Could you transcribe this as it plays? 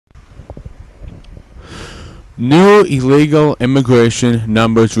New illegal immigration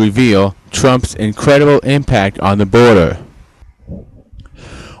numbers reveal Trump's incredible impact on the border.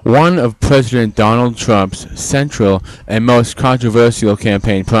 One of President Donald Trump's central and most controversial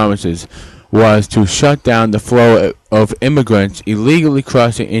campaign promises was to shut down the flow of immigrants illegally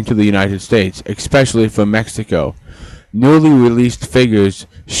crossing into the United States, especially from Mexico. Newly released figures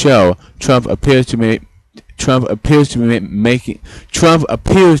show Trump appears to be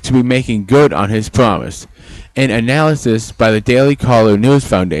making good on his promise. An analysis by the Daily Caller News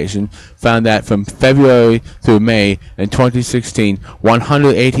Foundation found that from February through May in 2016,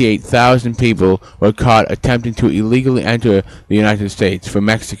 188,000 people were caught attempting to illegally enter the United States from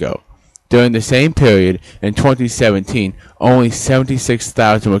Mexico. During the same period in 2017, only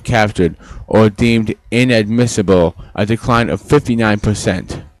 76,000 were captured or deemed inadmissible, a decline of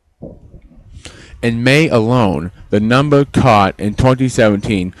 59%. In May alone, the number caught in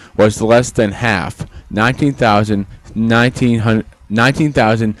 2017 was less than half,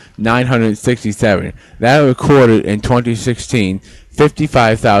 19,967. That recorded in 2016,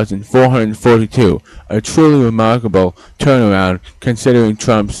 55,442, a truly remarkable turnaround considering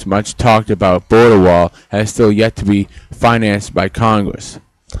Trump's much-talked-about border wall has still yet to be financed by Congress.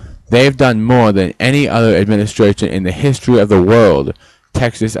 They've done more than any other administration in the history of the world,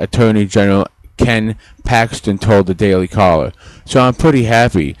 Texas Attorney General Ken Paxton told the Daily Caller. So I'm pretty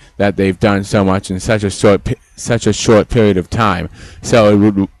happy that they've done so much in such a short period of time. So it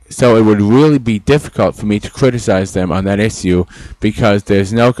would really be difficult for me to criticize them on that issue because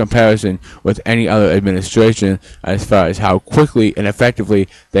there's no comparison with any other administration as far as how quickly and effectively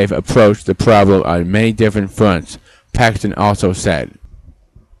they've approached the problem on many different fronts, Paxton also said.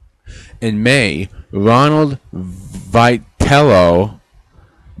 In May, Ronald Vitiello,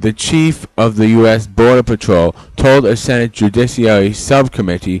 the chief of the U.S. Border Patrol, told a Senate Judiciary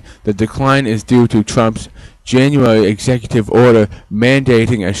Subcommittee the decline is due to Trump's January executive order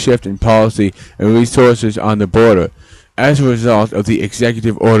mandating a shift in policy and resources on the border. As a result of the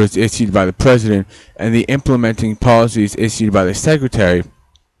executive orders issued by the president and the implementing policies issued by the secretary,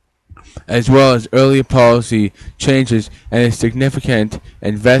 as well as earlier policy changes and the significant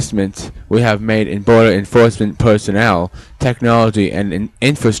investments we have made in border enforcement personnel, technology, and in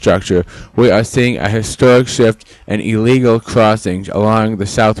infrastructure, we are seeing a historic shift in illegal crossings along the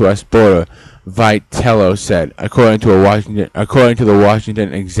southwest border, Vitiello said, according to the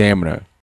Washington Examiner.